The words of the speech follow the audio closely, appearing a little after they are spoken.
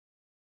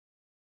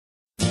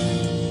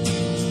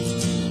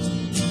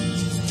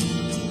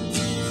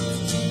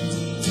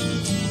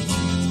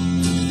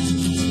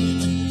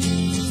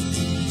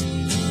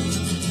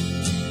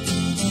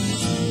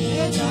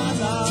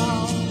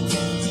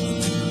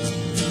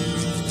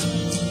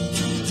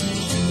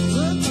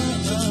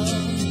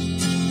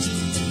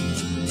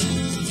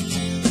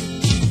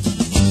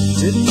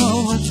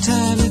what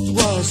time it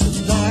was, the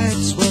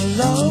lights were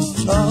low.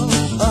 Oh,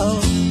 oh.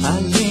 I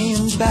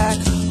leaned back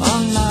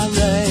on my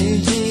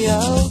radio.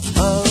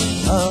 Oh,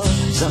 oh.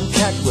 Some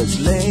cat was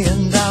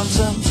laying down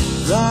some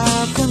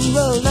rock and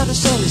roll, that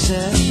is all he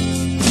said.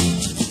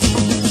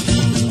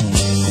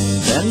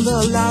 Then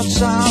the loud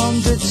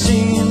sound it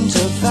seemed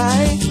to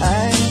fade,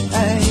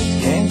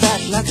 came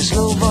back like a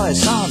slow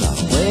voice on a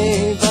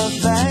wave of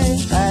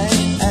fade.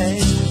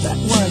 That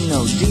was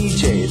no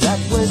DJ, that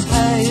was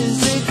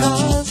hazy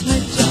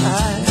cosmic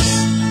jive.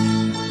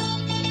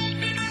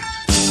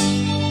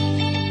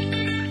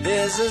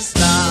 There's a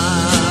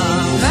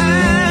starman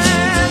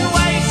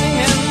waiting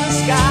in the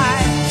sky.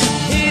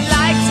 He'd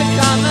like to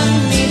come and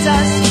meet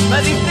us,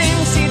 but he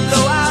thinks he'd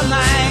blow our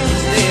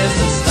minds. There's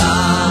a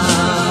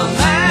starman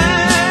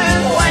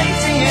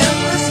waiting in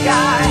the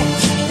sky.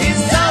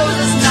 He's told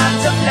us not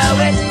to blow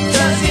it,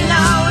 'cause he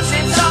knows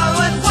it's all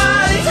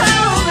worthwhile. He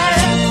told me,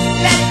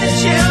 let the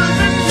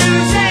children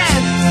lose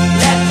it,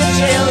 let the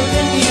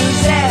children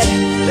use it,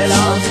 let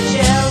all the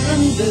children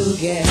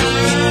boogie.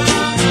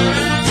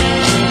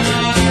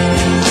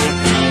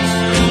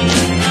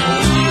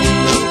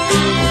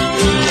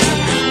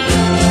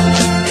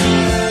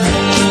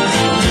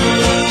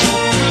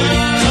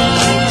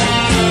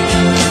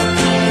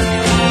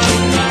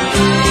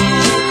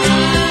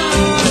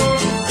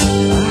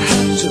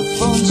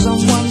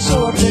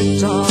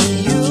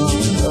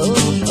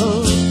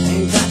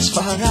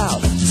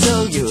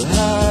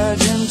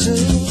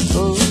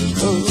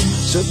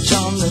 Switch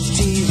on the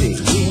TV,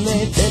 we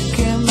may pick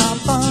him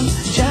up on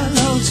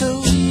channel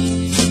 2.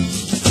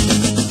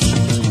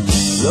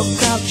 Look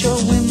out your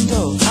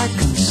window, I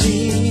can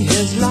see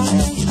his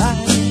light.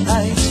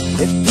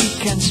 If he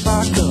can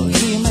sparkle,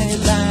 he may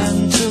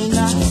land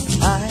tonight.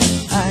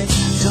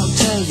 Don't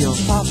tell your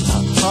papa,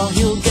 or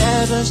he'll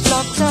get us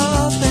locked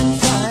up in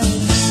time.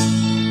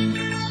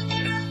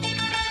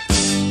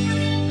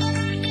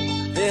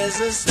 There's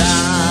a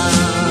star